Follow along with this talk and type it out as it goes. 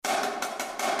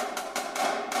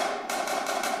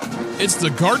It's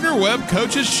the Gardner Webb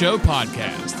Coaches Show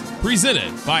podcast,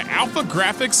 presented by Alpha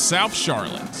Graphics South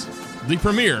Charlotte, the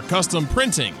premier custom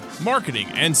printing, marketing,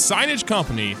 and signage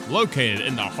company located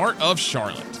in the heart of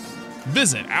Charlotte.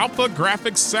 Visit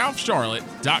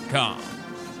alphagraphicsouthcharlotte.com.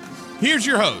 Here's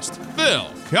your host,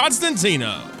 Phil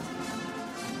Constantino.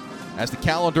 As the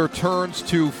calendar turns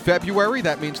to February,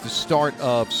 that means the start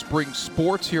of spring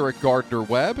sports here at Gardner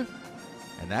Webb.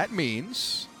 And that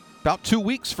means about 2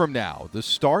 weeks from now, the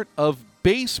start of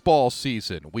baseball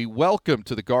season. We welcome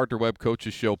to the Gardner Webb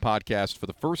Coaches Show podcast for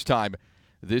the first time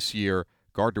this year,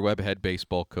 Gardner Webb head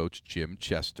baseball coach Jim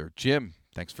Chester. Jim,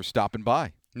 thanks for stopping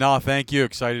by. No, thank you.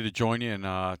 Excited to join you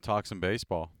and talk some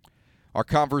baseball. Our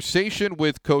conversation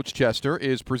with Coach Chester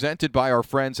is presented by our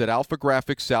friends at Alpha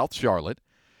Graphics South Charlotte.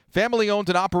 Family owned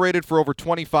and operated for over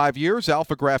 25 years,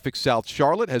 Alpha Graphics South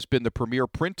Charlotte has been the premier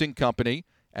printing company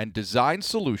and design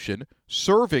solution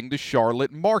serving the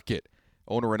Charlotte market.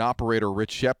 Owner and operator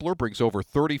Rich Shepler brings over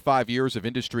 35 years of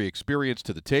industry experience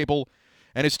to the table,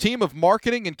 and his team of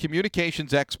marketing and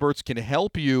communications experts can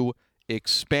help you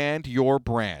expand your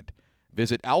brand.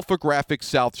 Visit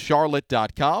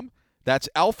alphagraphicsouthcharlotte.com. That's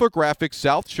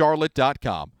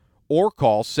alphagraphicsouthcharlotte.com, or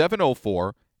call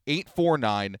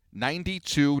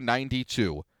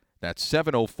 704-849-9292. That's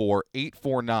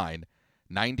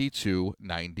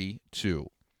 704-849-9292.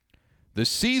 The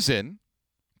season,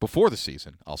 before the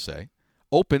season, I'll say,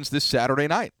 opens this Saturday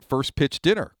night. First pitch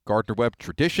dinner, Gardner Webb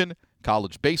tradition,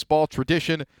 college baseball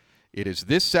tradition. It is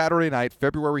this Saturday night,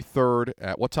 February 3rd,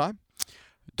 at what time?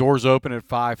 Doors open at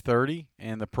 5:30,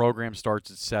 and the program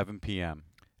starts at 7 p.m.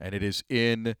 And it is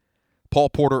in Paul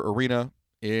Porter Arena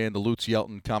in the Lutz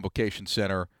Yelton Convocation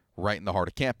Center, right in the heart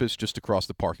of campus, just across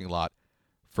the parking lot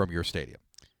from your stadium.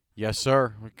 Yes,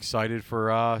 sir. We're excited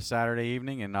for Saturday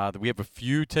evening, and we have a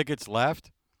few tickets left.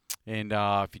 And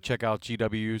if you check out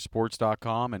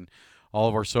GWUsports.com and all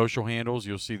of our social handles,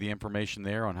 you'll see the information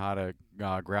there on how to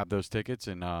grab those tickets.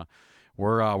 And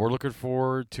we're looking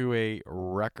forward to a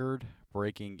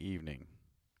record-breaking evening.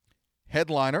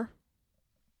 Headliner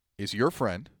is your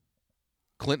friend,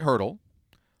 Clint Hurdle,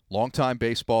 longtime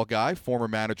baseball guy, former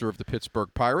manager of the Pittsburgh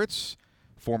Pirates,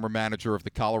 former manager of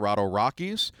the Colorado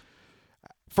Rockies.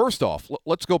 First off,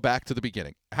 let's go back to the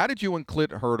beginning. How did you and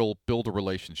Clint Hurdle build a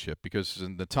relationship? Because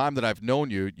in the time that I've known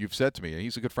you, you've said to me, and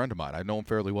he's a good friend of mine. I know him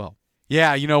fairly well.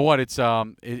 Yeah, you know what? It's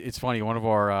funny. One of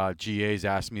our GAs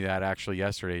asked me that actually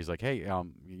yesterday. He's like, "Hey,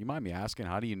 you mind me asking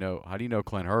how do you know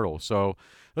Clint Hurdle?" So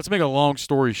let's make a long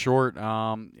story short.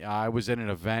 I was at an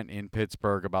event in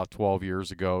Pittsburgh about 12 years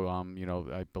ago.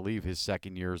 I believe his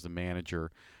second year as the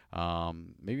manager.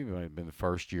 Maybe it might have been the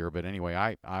first year, but anyway,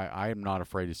 I am not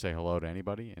afraid to say hello to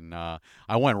anybody. And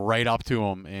I went right up to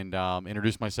him and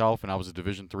introduced myself, and I was a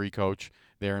Division III coach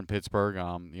there in Pittsburgh.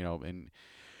 And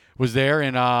was there,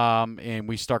 and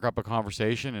we struck up a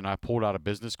conversation, and I pulled out a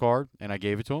business card and I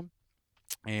gave it to him,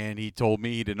 and he told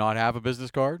me he did not have a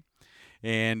business card.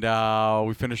 And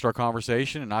we finished our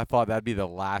conversation, and I thought that'd be the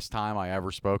last time I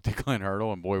ever spoke to Clint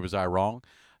Hurdle, and boy, was I wrong.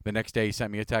 The next day, he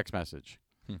sent me a text message.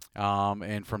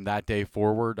 And from that day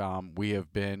forward, we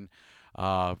have been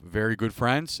very good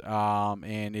friends,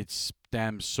 and it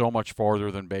stems so much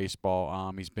farther than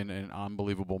baseball. He's been an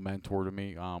unbelievable mentor to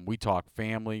me. We talk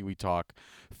family, we talk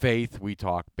faith, we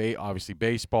talk obviously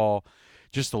baseball,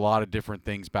 just a lot of different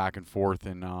things back and forth,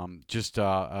 and just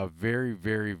a very,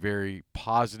 very, very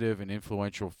positive and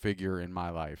influential figure in my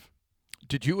life.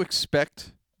 Did you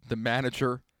expect the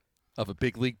manager of a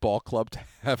big league ball club to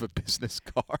have a business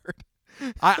card?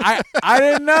 I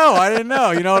didn't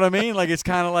know. You know what I mean? Like, it's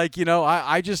kind of like,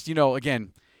 I just,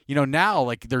 again, now,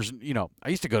 like, there's, I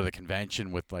used to go to the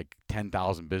convention with like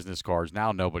 10,000 business cards.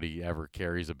 Now nobody ever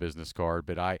carries a business card,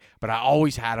 but I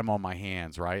always had them on my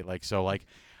hands, right? Like, so, like,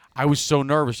 I was so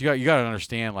nervous. You got to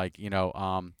understand, like,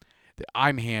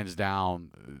 I'm hands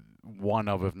down one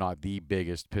of, if not the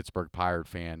biggest Pittsburgh Pirate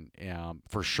fan,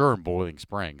 for sure in Boiling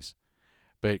Springs,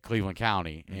 but Cleveland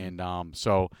County. Mm-hmm. And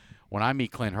so when I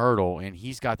meet Clint Hurdle, and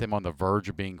he's got them on the verge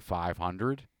of being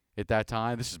 500 at that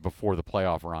time, this is before the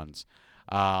playoff runs.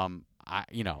 I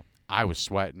was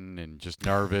sweating and just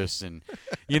nervous and,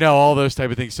 all those type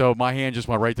of things. So my hand just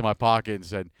went right to my pocket and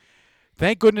said,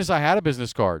 thank goodness I had a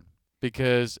business card,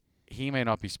 because he may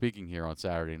not be speaking here on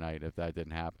Saturday night if that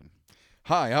didn't happen.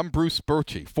 Hi, I'm Bruce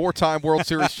Bochy, four-time World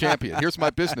Series champion. Here's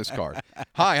my business card.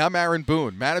 Hi, I'm Aaron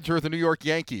Boone, manager of the New York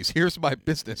Yankees. Here's my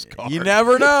business card. You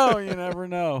never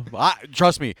know.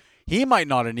 Trust me, he might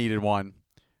not have needed one,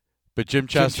 but Jim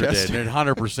Chester did.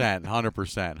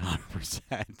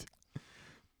 100%.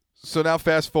 So now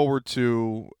fast forward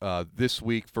to this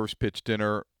week, first pitch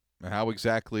dinner. How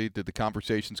exactly did the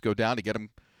conversations go down to get him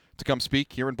to come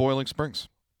speak here in Boiling Springs?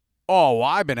 Oh, well,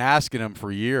 I've been asking him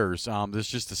for years. This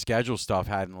just the schedule stuff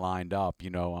hadn't lined up.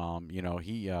 This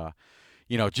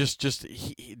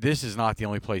is not the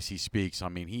only place he speaks. I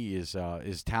mean, he is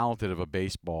as talented of a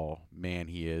baseball man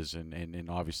he is, and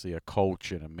obviously a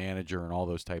coach and a manager and all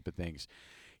those type of things.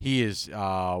 He is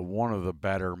one of the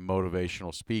better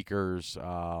motivational speakers,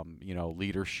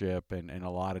 leadership and a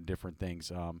lot of different things.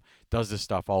 Does this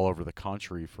stuff all over the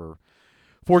country for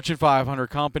Fortune 500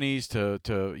 companies to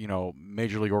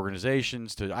major league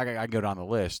organizations. I go down the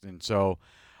list, and so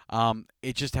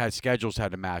it just had schedules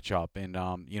had to match up, and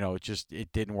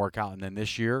it didn't work out. And then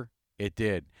this year it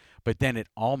did, but then it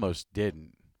almost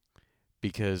didn't,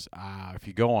 because if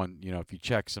you go on, if you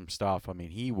check some stuff, I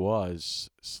mean, he was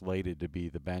slated to be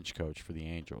the bench coach for the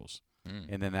Angels,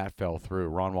 and then that fell through.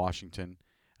 Ron Washington,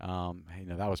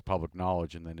 that was public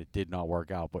knowledge, and then it did not work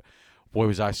out. But boy,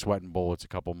 was I sweating bullets a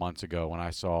couple months ago when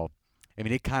I saw. I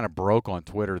mean, it kind of broke on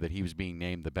Twitter that he was being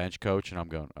named the bench coach, and I'm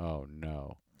going, oh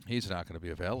no. He's not going to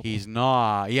be available. He's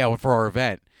not. Yeah, for our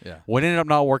event. Yeah. What ended up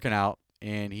not working out,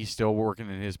 and he's still working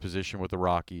in his position with the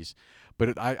Rockies.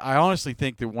 But I honestly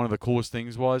think that one of the coolest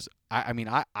things was, I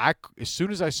as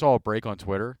soon as I saw a break on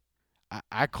Twitter,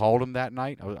 I called him that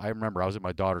night. I remember I was at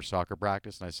my daughter's soccer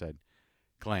practice, and I said,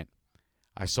 Clint,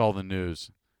 I saw the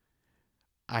news.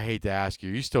 I hate to ask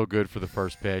you, are you still good for the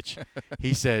first pitch?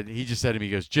 He just said to me,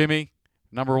 he goes, Jimmy,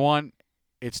 number one,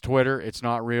 it's Twitter. It's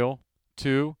not real.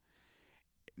 2,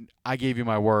 I gave you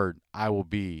my word. I will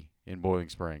be in Boiling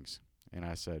Springs. And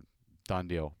I said, done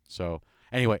deal. So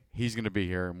anyway, he's going to be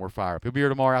here, and we're fired up. He'll be here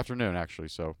tomorrow afternoon, actually,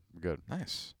 so good.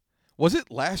 Nice. Was it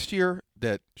last year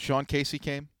that Sean Casey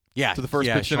came? Yeah, to the first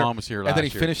pitch Sean was here last year. And then he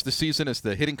finished the season as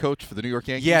the hitting coach for the New York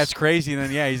Yankees? Yeah, it's crazy. And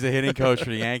then, he's the hitting coach for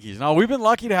the Yankees. No, we've been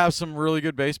lucky to have some really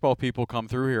good baseball people come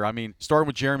through here. I mean, starting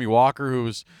with Jeremy Walker, who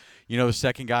was, the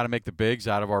second guy to make the bigs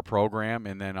out of our program.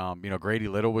 And then, Grady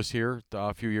Little was here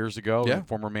a few years ago,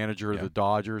 former manager of the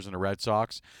Dodgers and the Red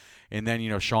Sox. And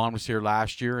then, Sean was here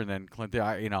last year. And then Clint,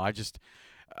 I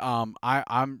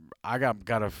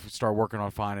got to start working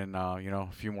on finding a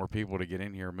few more people to get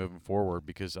in here moving forward,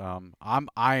 because I'm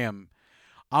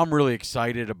really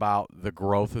excited about the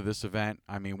growth of this event.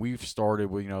 I mean, we've started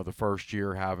with the first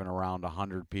year having around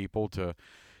 100 people to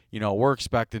we're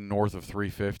expecting north of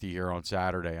 350 here on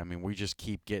Saturday. I mean, we just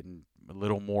keep getting a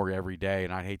little more every day,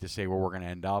 and I'd hate to say where we're going to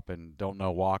end up and don't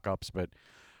know walk-ups, but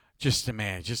just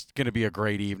going to be a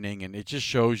great evening, and it just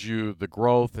shows you the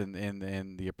growth and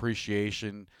the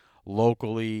appreciation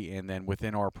locally, and then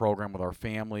within our program with our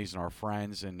families and our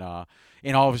friends, and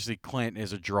obviously Clint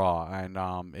is a draw,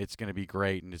 and it's going to be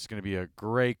great, and it's going to be a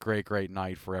great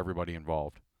night for everybody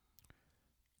involved.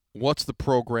 What's the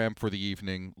program for the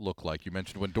evening look like? You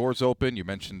mentioned when doors open. You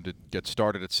mentioned it gets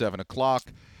started at 7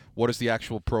 o'clock. What does the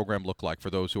actual program look like for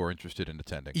those who are interested in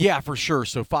attending? Yeah, for sure.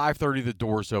 So 5:30, the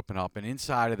doors open up, and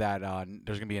inside of that,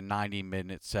 there's going to be a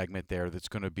 90-minute segment there that's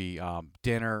going to be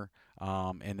dinner,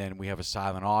 and then we have a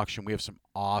silent auction. We have some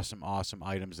awesome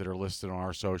items that are listed on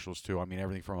our socials, too. I mean,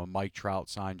 everything from a Mike Trout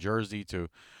signed jersey to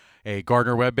a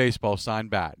Gardner Webb baseball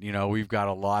signed bat. We've got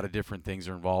a lot of different things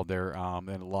that are involved there, and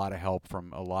a lot of help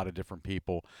from a lot of different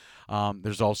people.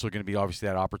 There's also going to be obviously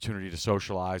that opportunity to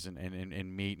socialize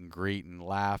and meet and greet and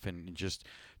laugh and just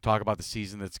talk about the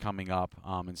season that's coming up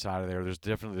inside of there.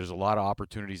 There's a lot of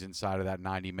opportunities inside of that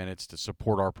 90 minutes to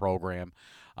support our program,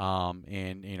 and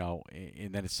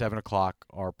then at 7 o'clock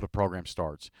the program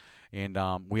starts. And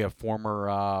we have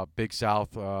former Big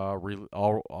South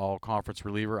all conference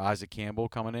reliever Isaac Campbell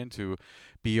coming in to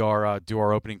be do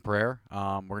our opening prayer.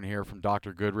 We're going to hear from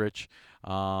Dr. Goodrich,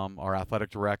 our athletic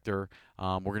director.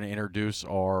 We're going to introduce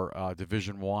our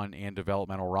Division I and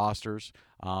developmental rosters.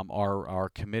 Our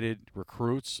committed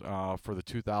recruits for the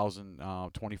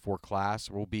 2024 class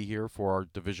will be here for our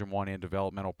Division I and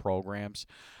developmental programs.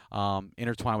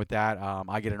 Intertwined with that,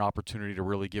 I get an opportunity to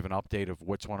really give an update of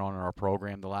what's going on in our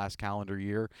program the last calendar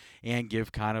year and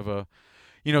give kind of a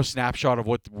snapshot of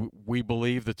what we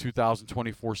believe the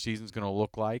 2024 season is going to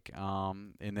look like.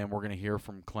 And then we're going to hear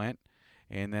from Clint,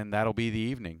 and then that'll be the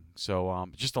evening. So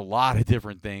just a lot of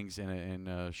different things in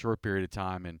a short period of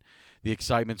time, and the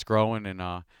excitement's growing, and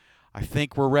I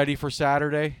think we're ready for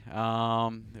Saturday.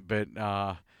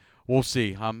 But we'll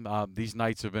see. These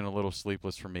nights have been a little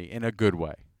sleepless for me in a good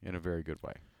way, in a very good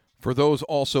way. For those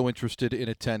also interested in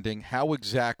attending, how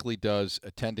exactly does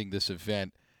attending this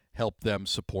event help them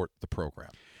support the program?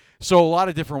 So a lot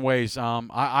of different ways.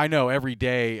 I know every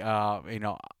day, I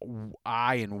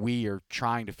and we are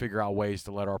trying to figure out ways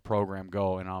to let our program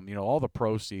go, and all the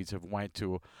proceeds have went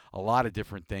to a lot of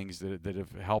different things that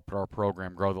have helped our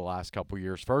program grow the last couple of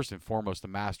years. First and foremost, the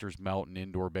Masters Melton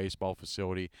Indoor Baseball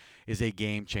Facility is a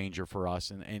game changer for us,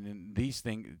 and these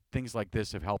things like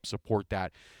this have helped support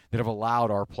that have allowed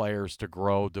our players to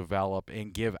grow, develop,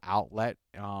 and give outlet.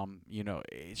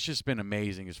 It's just been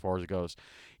amazing as far as it goes.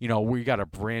 We got a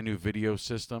brand new video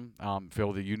system,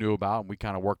 Phil, that you knew about, and we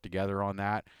kind of worked together on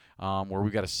that, where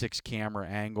we got a 6-camera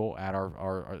angle at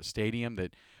our stadium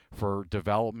that for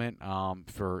development,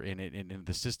 and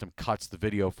the system cuts the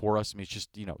video for us. I mean, it's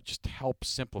just help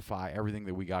simplify everything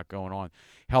that we got going on,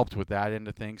 helped with that end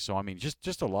of things. So, I mean,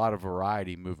 just a lot of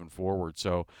variety moving forward.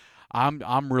 So,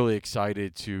 I'm really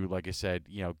excited to, like I said,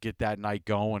 get that night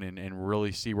going and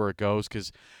really see where it goes,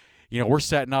 because we're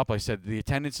setting up. Like I said, the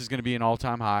attendance is going to be an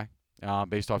all-time high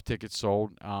based off tickets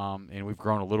sold, and we've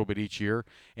grown a little bit each year.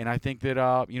 And I think that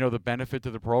the benefit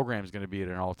to the program is going to be at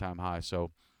an all-time high.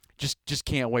 So just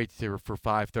can't wait for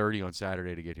 5:30 on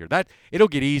Saturday to get here. It'll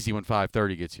get easy when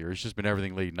 5:30 gets here. It's just been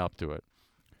everything leading up to it.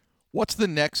 What's the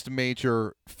next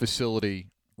major facility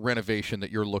renovation that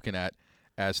you're looking at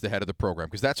as the head of the program?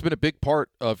 Because that's been a big part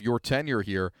of your tenure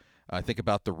here. I think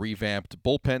about the revamped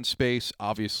bullpen space,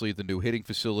 obviously the new hitting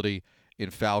facility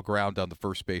in foul ground on the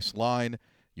first base line.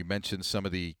 You mentioned some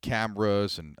of the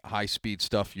cameras and high-speed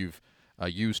stuff you've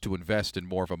used to invest in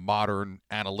more of a modern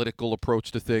analytical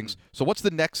approach to things. So what's the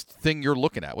next thing you're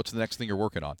looking at? What's the next thing you're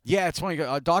working on? Yeah, it's funny.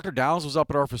 Dr. Downs was up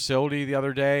at our facility the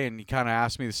other day, and he kind of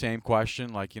asked me the same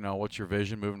question, like, what's your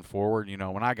vision moving forward?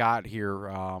 When I got here,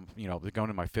 going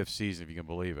into my 5th season, if you can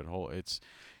believe it.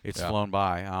 It's flown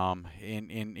by.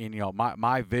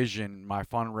 My vision, my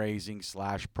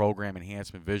fundraising / program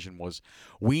enhancement vision was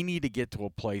we need to get to a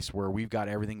place where we've got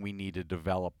everything we need to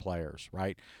develop players,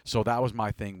 right? So that was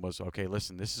my thing was, okay,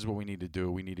 listen, this is what we need to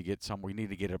do. We need to get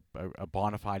a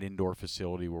bona fide indoor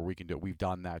facility where we can do it. We've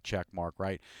done that, check mark,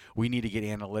 right? We need to get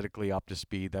analytically up to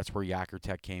speed. That's where Yacker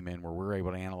Tech came in, where we're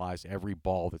able to analyze every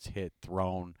ball that's hit,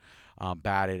 thrown,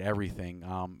 batted, everything,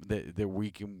 that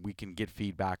we can get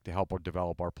feedback to help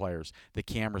develop our players. The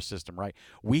camera system, right?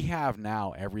 We have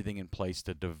now everything in place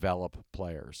to develop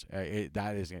players.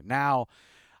 That is it. Now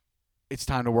it's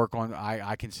time to work on,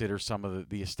 I consider some of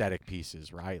the aesthetic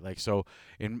pieces, right? Like, so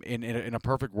in a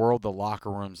perfect world, the locker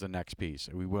room's the next piece.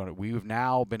 We've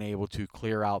now been able to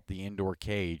clear out the indoor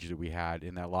cage that we had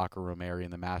in that locker room area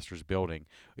in the Masters building.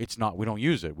 We don't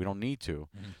use it. We don't need to.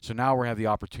 Mm-hmm. So now we have the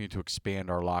opportunity to expand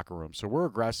our locker room. So we're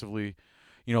aggressively,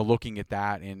 looking at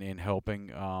that and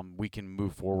helping we can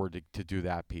move forward to do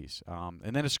that piece.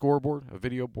 And then a scoreboard, a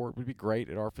video board would be great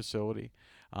at our facility.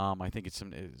 I think it's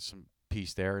some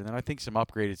piece there, and then I think some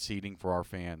upgraded seating for our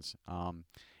fans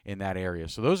in that area.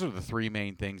 So those are the 3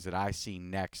 main things that I see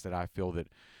next that I feel that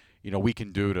we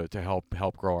can do to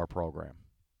help grow our program.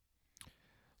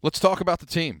 Let's talk about the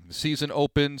team. The season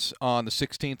opens on the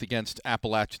 16th against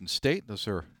Appalachian State. Those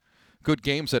are good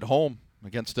games at home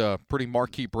against a pretty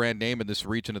marquee brand name in this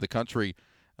region of the country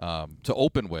to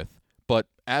open with. But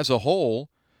as a whole,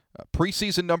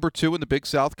 preseason number 2 in the Big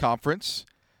South Conference.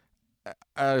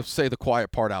 I say the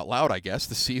quiet part out loud, I guess.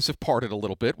 The seas have parted a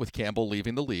little bit with Campbell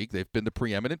leaving the league. They've been the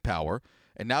preeminent power.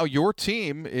 And now your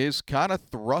team is kind of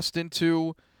thrust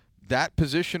into that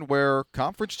position where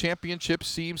conference championship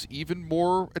seems even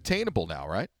more attainable now,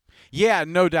 right? Yeah,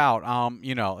 no doubt.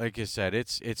 Like I said,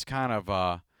 it's kind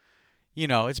of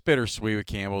it's bittersweet with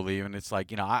Campbell leaving. It's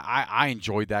like, I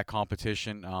enjoyed that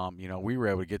competition. We were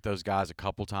able to get those guys a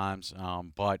couple times,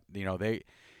 but they.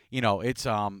 It's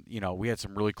we had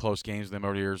some really close games with them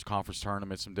over the years, conference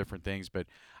tournaments, some different things. But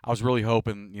I was really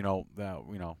hoping, that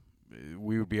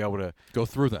we would be able to go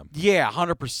through them. Yeah,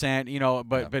 100%.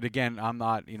 But again, I'm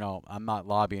not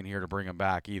lobbying here to bring them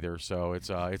back either. So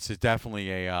it's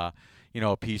definitely a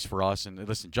piece for us. And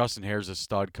listen, Justin Hare's a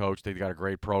stud coach. They've got a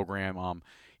great program.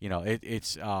 They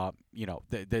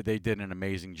did an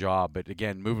amazing job. But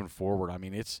again, moving forward, I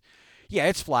mean, it's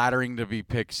flattering to be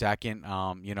picked second.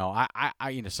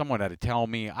 Someone had to tell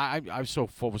me. I was so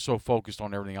focused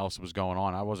on everything else that was going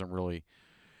on. I wasn't really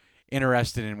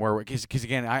interested in where, because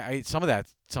again, some of that,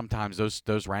 sometimes those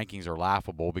rankings are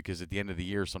laughable, because at the end of the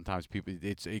year, sometimes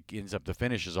it ends up, the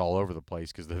finish is all over the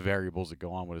place because the variables that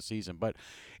go on with a season. But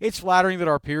it's flattering that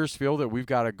our peers feel that we've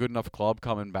got a good enough club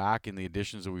coming back in the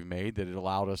additions that we've made, that it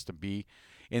allowed us to be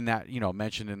in that,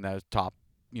 mentioned in that top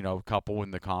couple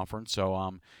in the conference.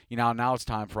 So now it's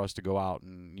time for us to go out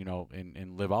and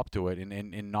and live up to it,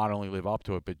 and not only live up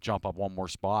to it, but jump up one more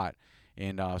spot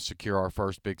and secure our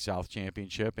first Big South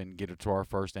championship and get it to our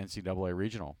first NCAA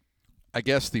regional. I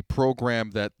guess the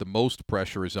program that the most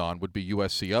pressure is on would be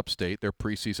USC Upstate. They're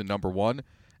preseason number 1,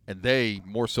 and they,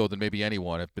 more so than maybe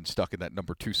anyone, have been stuck in that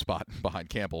number 2 spot behind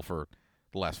Campbell for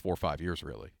the last 4 or 5 years,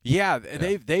 really. Yeah,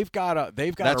 they've got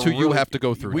That's who you have to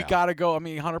go through. We now. got to go. I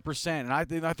mean, 100%. And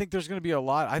I think there's going to be a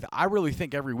lot. I really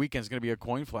think every weekend is going to be a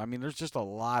coin flip. I mean, there's just a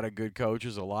lot of good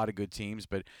coaches, a lot of good teams.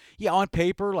 But yeah, on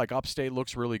paper, like Upstate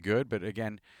looks really good. But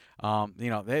again,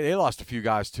 they lost a few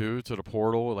guys too to the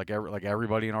portal, like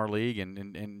everybody in our league,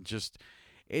 and just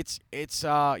it's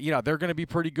they're going to be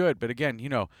pretty good. But again,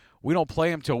 we don't play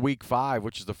them till week 5,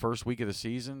 which is the first week of the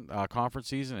season, conference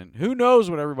season, and who knows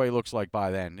what everybody looks like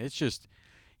by then. It's just,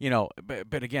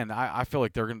 but again, I feel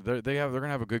like they're gonna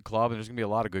have a good club, and there's gonna be a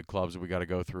lot of good clubs that we got to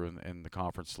go through in the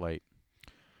conference slate.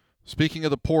 Speaking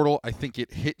of the portal, I think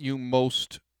it hit you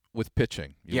most with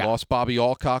pitching. You Yeah. lost Bobby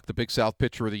Alcock, the Big South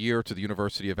Pitcher of the Year, to the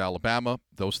University of Alabama.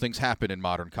 Those things happen in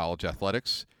modern college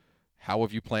athletics. How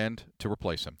have you planned to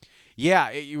replace him?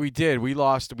 Yeah, we did. We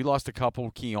lost a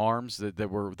couple key arms that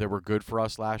were good for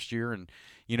us last year, and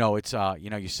it's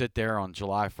you sit there on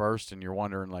July 1st and you're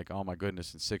wondering like, oh my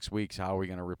goodness, in 6 weeks how are we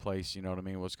going to replace? You know what I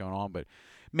mean? What's going on? But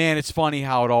man, it's funny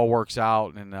how it all works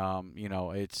out, and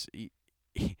it's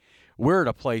we're at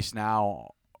a place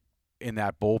now in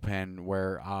that bullpen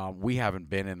where we haven't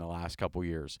been in the last couple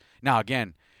years. Now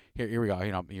again. Here we go.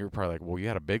 You're probably like, well, you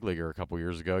had a big leaguer a couple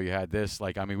years ago. You had this.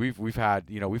 Like, I mean, we've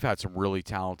had some really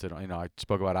talented. I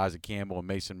spoke about Isaac Campbell and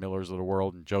Mason Millers of the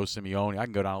world and Joe Simeone. I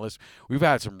can go down a list. We've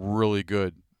had some really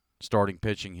good starting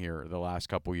pitching here the last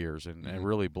couple years, and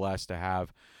really blessed to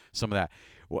have some of that.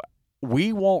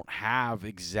 We won't have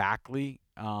exactly.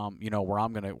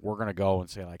 Where we're gonna go and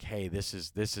say like, hey, this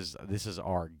is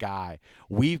our guy.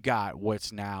 We've got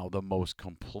what's now the most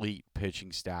complete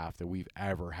pitching staff that we've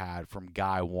ever had, from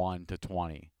guy 1 to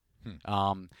 20.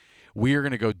 We are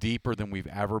gonna go deeper than we've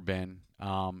ever been.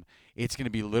 It's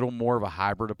gonna be a little more of a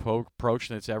hybrid approach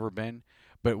than it's ever been.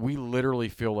 But we literally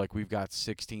feel like we've got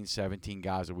 16, 17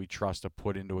 guys that we trust to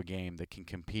put into a game that can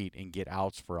compete and get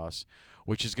outs for us,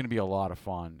 which is going to be a lot of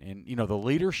fun. And, the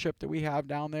leadership that we have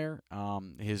down there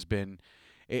has been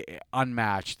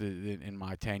unmatched in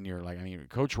my tenure. Like, I mean,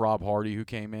 Coach Rob Hardy, who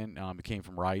came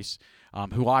from Rice,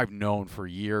 who I've known for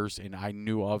years, and I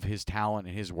knew of his talent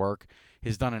and his work,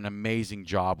 has done an amazing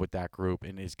job with that group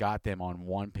and has got them on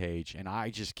one page. And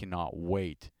I just cannot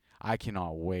wait. I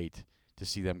cannot wait to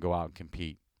see them go out and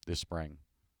compete this spring.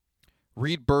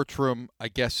 Reed Bertram, I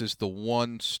guess, is the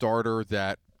one starter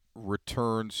that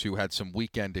returns who had some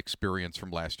weekend experience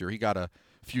from last year. He got a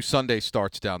few Sunday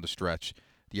starts down the stretch.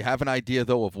 Do you have an idea,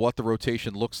 though, of what the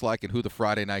rotation looks like and who the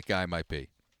Friday night guy might be?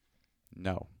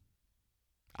 No.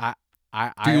 Do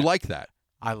you like that?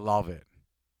 I love it.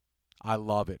 I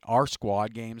love it. Our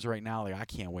squad games right now, like, I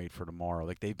can't wait for tomorrow.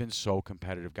 Like, they've been so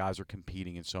competitive. Guys are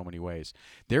competing in so many ways.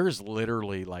 There is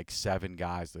literally like 7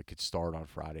 guys that could start on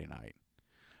Friday night.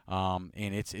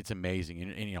 And it's amazing.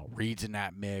 And Reed's in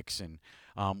that mix, and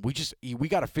we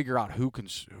got to figure out who can.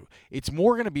 It's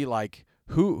more going to be like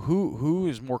who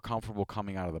is more comfortable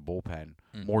coming out of the bullpen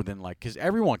more than like, because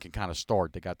everyone can kind of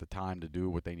start. They got the time to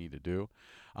do what they need to do.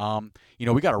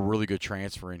 We got a really good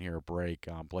transfer in here at Blake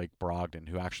Brogdon,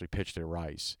 who actually pitched at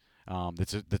Rice.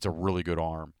 That's a really good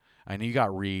arm. And you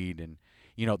got Reed, and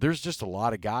there's just a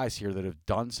lot of guys here that have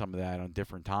done some of that on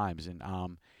different times. And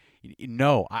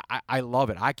no, I love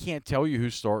it. I can't tell you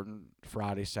who's starting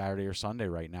Friday, Saturday, or Sunday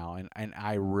right now, and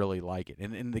I really like it.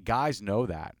 And the guys know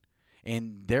that.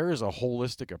 And there is a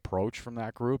holistic approach from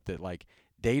that group that, like,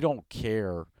 they don't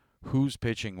care who's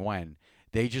pitching when.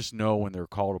 They just know when they're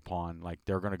called upon, like,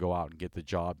 they're going to go out and get the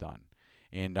job done.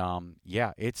 And,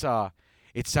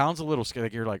 it sounds a little scary.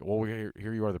 Like, you're like, well, here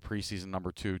you are, the preseason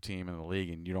number 2 team in the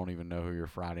league, and you don't even know who your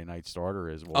Friday night starter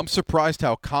is. Well, I'm surprised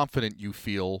how confident you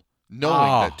feel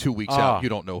knowing that 2 weeks out you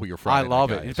don't know who your Friday night I love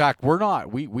guy it. is. In fact, we're not.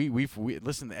 We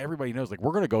listen. Everybody knows. Like,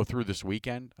 we're going to go through this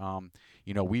weekend.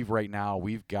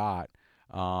 We've got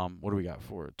what do we got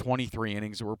for 23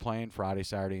 innings that we're playing Friday,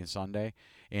 Saturday, and Sunday,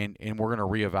 and we're going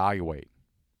to reevaluate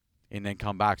and then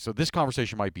come back. So this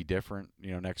conversation might be different,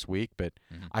 next week, but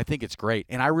I think it's great.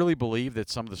 And I really believe that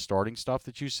some of the starting stuff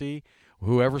that you see,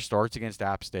 whoever starts against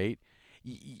App State,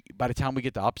 by the time we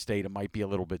get to Upstate, it might be a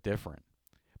little bit different.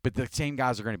 But the same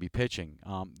guys are going to be pitching.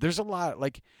 There's a lot,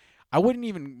 like, I wouldn't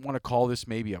even want to call this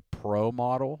maybe a pro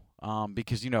model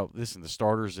because, listen, the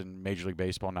starters in Major League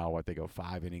Baseball now, they go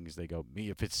 5 innings. They go,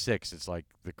 if it's 6, it's like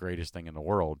the greatest thing in the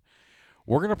world.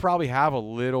 We're going to probably have a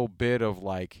little bit of,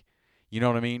 like,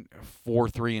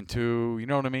 4-3-2. You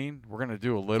know what I mean? We're going to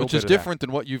do a little bit of different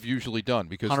than what you've usually done,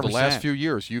 because 100%. The last few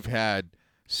years you've had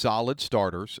solid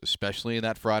starters, especially in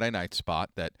that Friday night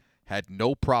spot, that had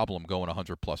no problem going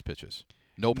 100-plus pitches.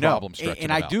 No problem stretching and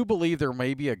them I out. do believe there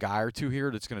may be a guy or two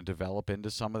here that's going to develop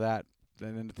into some of that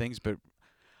and into things, but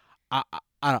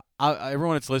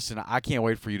everyone that's listening, I can't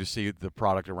wait for you to see the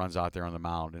product that runs out there on the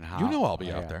mound and how. You know I'll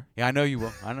be out there. Yeah, I know you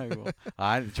will. I know you will.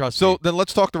 Trust me. So then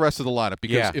let's talk the rest of the lineup,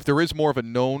 because if there is more of a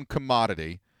known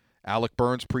commodity, Alec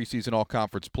Burns, preseason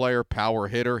all-conference player, power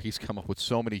hitter. He's come up with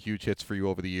so many huge hits for you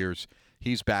over the years.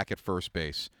 He's back at first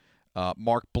base.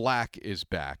 Mark Black is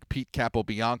back. Pete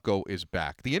Capobianco is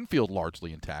back. The infield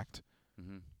largely intact.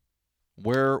 Mm-hmm.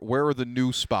 Where are the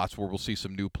new spots where we'll see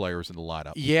some new players in the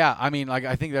lineup? Yeah, I mean,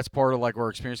 I think that's part of our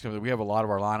experience. We have a lot of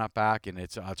our lineup back, and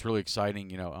it's really exciting.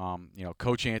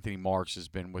 Coach Anthony Marks has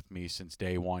been with me since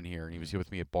day one here, and he was here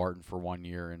with me at Barton for 1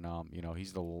 year, and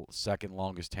he's the second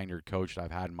longest tenured coach that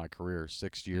I've had in my career,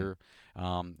 6th year,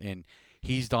 and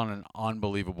he's done an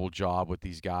unbelievable job with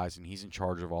these guys, and he's in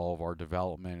charge of all of our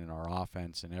development and our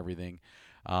offense and everything.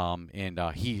 I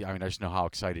just know how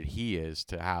excited he is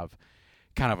to have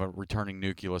kind of a returning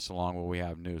nucleus along what we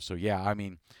have new. So yeah, I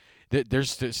mean,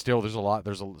 there's some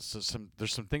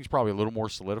things probably a little more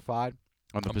solidified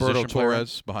on the Humberto position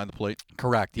Torres behind the plate.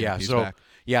 Correct. Yeah. He's So back.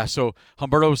 yeah. So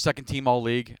Humberto's second team all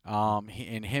league.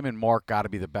 And him and Mark got to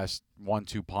be the best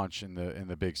 1-2 punch in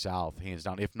the Big South, hands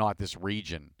down, if not this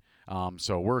region.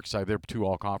 So we're excited. They're 2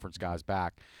 all-conference guys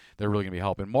back. They're really going to be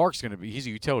helping. Mark's going to be – he's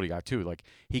a utility guy too. Like,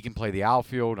 he can play the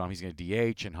outfield. He's going to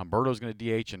DH, and Humberto's going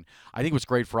to DH. And I think what's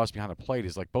great for us behind the plate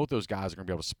is, like, both those guys are going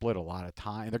to be able to split a lot of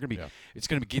time. They're going to be It's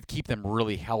going to keep them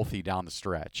really healthy down the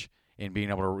stretch and being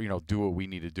able to, do what we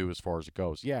need to do as far as it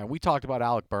goes. Yeah, and we talked about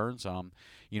Alec Burns.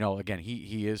 Again,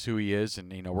 he is who he is,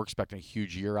 and, we're expecting a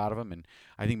huge year out of him. And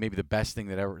I think maybe the best thing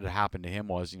that ever happened to him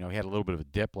was, he had a little bit of a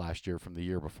dip last year from the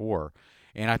year before.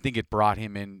 And I think it brought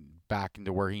him back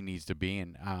into where he needs to be.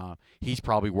 And he's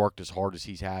probably worked as hard as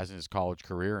he has in his college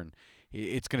career. And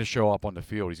it's going to show up on the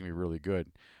field. He's going to be really good.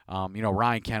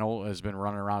 Ryan Kennel has been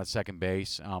running around at second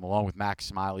base, along with Max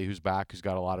Smiley, who's back, who's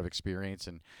got a lot of experience.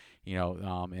 And,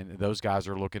 and those guys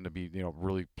are looking to be,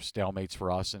 really stalemates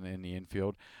for us in the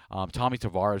infield. Tommy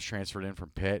Tavares transferred in from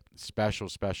Pitt,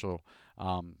 special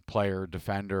player,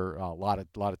 defender, a lot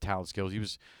of talent skills. He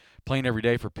was playing every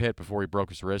day for Pitt before he broke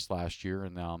his wrist last year,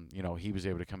 and he was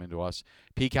able to come into us.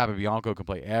 Pete Capobianco can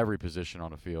play every position on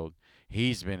the field.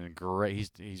 He's been great.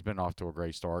 He's been off to a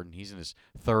great start, and he's in his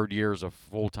 3rd year as a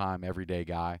full-time, everyday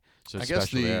guy. So I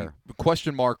guess the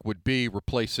question mark would be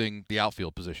replacing the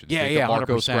outfield positions. Yeah,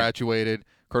 Marcos 100%. Graduated.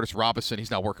 Curtis Robinson,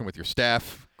 he's now working with your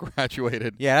staff,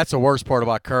 graduated. Yeah, that's the worst part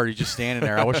about Kurt. He's just standing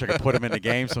there. I wish I could put him in the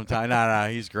game sometime. No,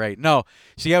 he's great. No,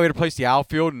 so yeah, we had to place the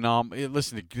outfield, and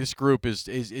listen, this group is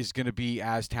going to be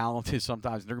as talented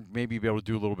sometimes. They're maybe be able to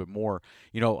do a little bit more.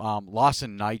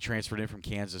 Lawson Knight transferred in from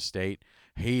Kansas State.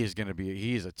 He is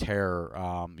a terror,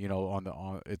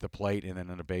 at the plate and then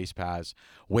in the base paths.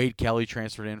 Wade Kelly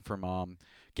transferred in from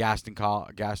Gaston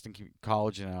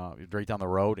College and right down the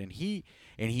road, and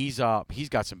he's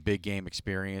got some big game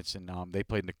experience, and they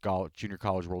played in the Junior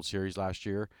College World Series last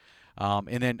year.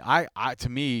 And then to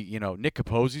me, Nick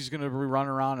Capozzi's going to be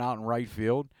running around out in right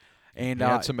field. And he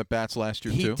had some at bats last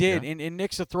year too. He did, yeah. and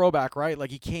Nick's a throwback, right? Like,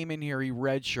 he came in here, he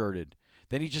redshirted.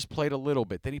 Then he just played a little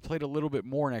bit. Then he played a little bit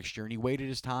more next year, and he waited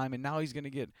his time, and now he's going to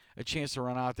get a chance to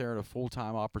run out there at a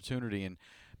full-time opportunity. And,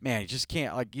 man, you just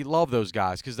can't – like, you love those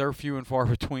guys because they're few and far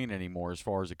between anymore as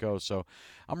far as it goes. So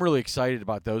I'm really excited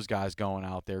about those guys going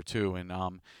out there too. And,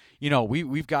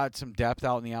 we've got some depth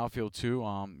out in the outfield too.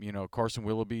 Carson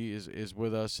Willoughby is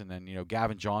with us, and then,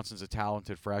 Gavin Johnson's a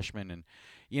talented freshman. And,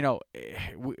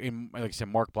 like I said,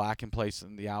 Mark Black can play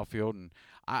in the outfield, and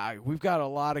we've got a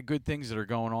lot of good things that are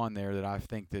going on there that I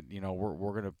think that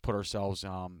we're going to put ourselves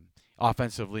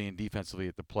offensively and defensively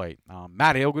at the plate.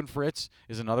 Matt Ilgenfritz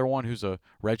is another one who's a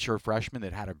redshirt freshman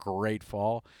that had a great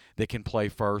fall that can play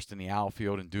first in the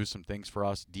outfield and do some things for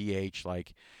us. DH,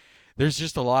 there's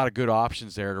just a lot of good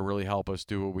options there to really help us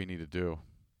do what we need to do.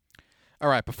 All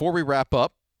right, before we wrap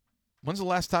up, when's the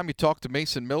last time you talked to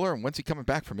Mason Miller, and when's he coming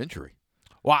back from injury?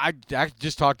 Well, I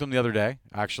just talked to him the other day,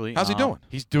 actually. How's he doing?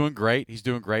 He's doing great.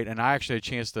 And I actually had a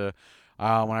chance to, when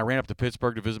I ran up to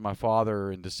Pittsburgh to visit my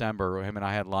father in December, him and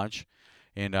I had lunch.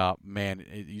 And, man,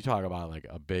 you talk about, like,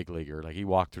 a big leaguer. Like, he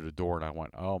walked through the door, and I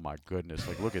went, oh, my goodness.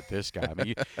 Like, look at this guy. I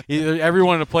mean,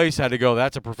 everyone in the place had to go,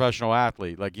 that's a professional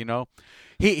athlete. Like,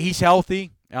 he's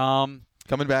healthy.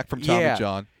 Coming back from Tommy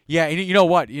John. Yeah, and you know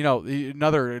what? You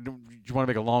want to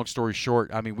make a long story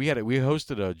short, I mean, we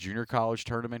hosted a junior college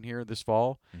tournament here this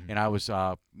fall, and I was,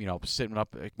 sitting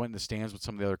up, went in the stands with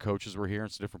some of the other coaches were here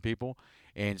and some different people,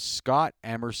 and Scott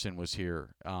Emerson was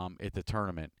here at the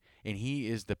tournament, and he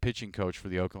is the pitching coach for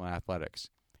the Oakland Athletics.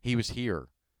 He was here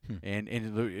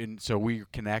And so we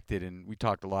connected, and we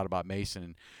talked a lot about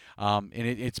Mason. And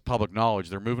it's public knowledge.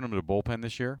 They're moving him to the bullpen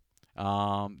this year.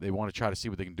 They want to try to see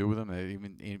what they can do with him. They're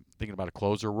even thinking about a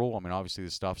closer role. I mean, obviously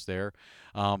the stuff's there.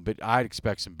 But I'd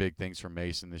expect some big things from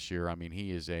Mason this year. I mean,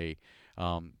 he is the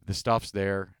stuff's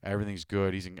there. Everything's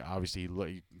good. He's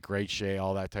obviously great shape,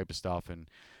 all that type of stuff. And,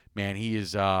 man, he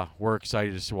is we're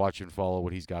excited to watch and follow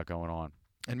what he's got going on.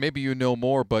 And maybe you know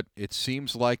more, but it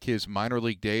seems like his minor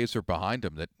league days are behind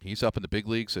him, that he's up in the big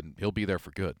leagues and he'll be there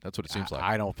for good. That's what it seems like.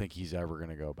 I don't think he's ever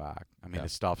going to go back. I mean, the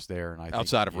stuff's there. And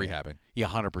outside of rehabbing. Yeah,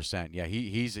 100%. Yeah,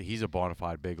 he's a bona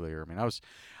fide big leaguer. I mean,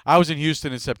 I was in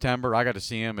Houston in September. I got to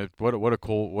see him. What a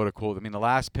cool. I mean, the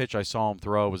last pitch I saw him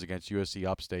throw was against USC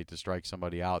Upstate to strike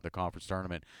somebody out at the conference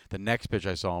tournament. The next pitch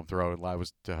I saw him throw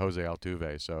was to Jose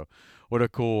Altuve. So, what a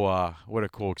cool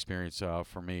experience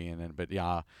for me. And then, but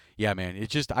yeah, man,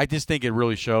 I just think it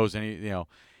really shows anyone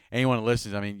that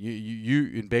listens. I mean, you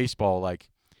in baseball, like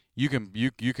you can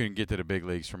get to the big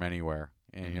leagues from anywhere,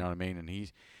 and you know what I mean. And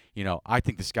he's, I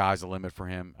think the sky's the limit for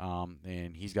him.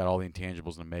 And he's got all the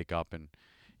intangibles and the makeup, and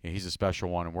he's a special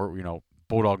one. And we're,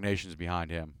 Bulldog Nation's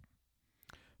behind him.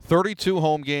 32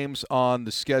 home games on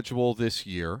the schedule this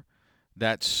year.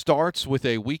 That starts with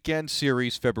a weekend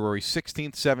series February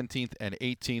 16th, 17th, and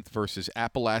 18th versus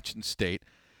Appalachian State.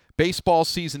 Baseball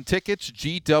season tickets,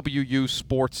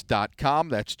 GWUsports.com.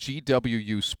 That's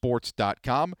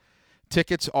GWUsports.com.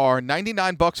 Tickets are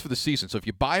 $99 for the season. So if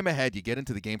you buy them ahead, you get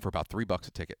into the game for about $3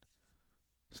 a ticket.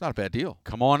 It's not a bad deal.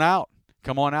 Come on out.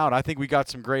 I think we got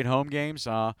some great home games.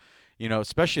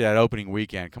 Especially that opening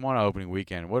weekend. Come on, opening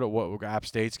weekend. What App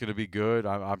State's going to be good.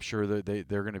 I'm sure that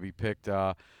they're going to be picked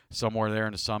somewhere there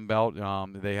in the Sun Belt.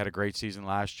 They had a great season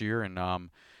last year, and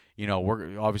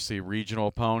we're obviously a regional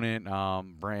opponent,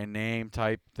 brand name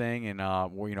type thing, and I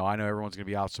know everyone's going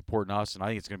to be out supporting us, and I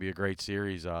think it's going to be a great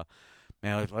series.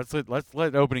 Man, let's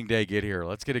let opening day get here.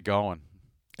 Let's get it going.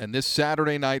 And this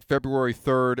Saturday night, February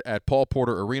 3rd at Paul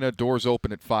Porter Arena, doors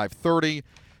open at 5:30.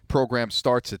 Program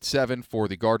starts at 7 for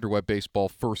the Gardner Webb Baseball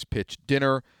first pitch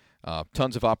dinner.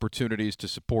 Tons of opportunities to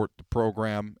support the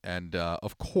program. And,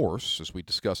 of course, as we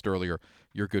discussed earlier,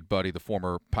 your good buddy, the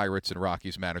former Pirates and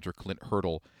Rockies manager, Clint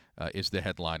Hurdle, is the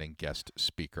headlining guest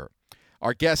speaker.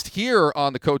 Our guest here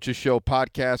on the Coaches Show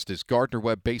podcast is Gardner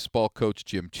Webb baseball coach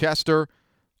Jim Chester.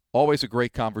 Always a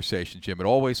great conversation, Jim. It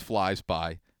always flies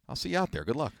by. I'll see you out there.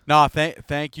 Good luck. No,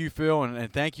 thank you, Phil,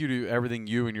 and thank you to everything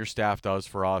you and your staff does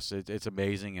for us. It's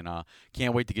amazing, and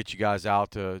can't wait to get you guys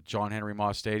out to John Henry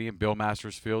Moss Stadium, Bill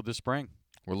Masters Field this spring.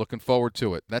 We're looking forward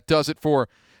to it. That does it for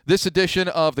this edition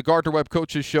of the Gardner Webb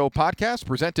Coaches Show podcast,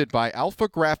 presented by Alpha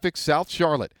Graphics South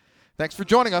Charlotte. Thanks for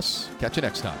joining us. Catch you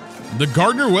next time. The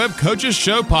Gardner Webb Coaches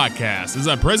Show podcast is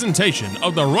a presentation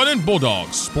of the Runnin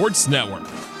Bulldog Sports Network.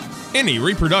 Any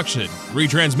reproduction,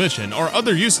 retransmission, or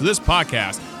other use of this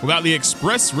podcast without the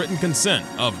express written consent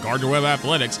of Gardner Webb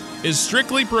Athletics is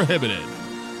strictly prohibited.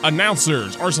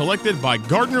 Announcers are selected by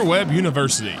Gardner Webb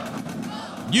University.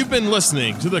 You've been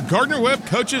listening to the Gardner Webb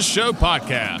Coaches Show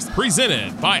podcast,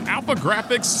 presented by Alpha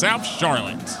Graphics South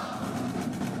Charlotte.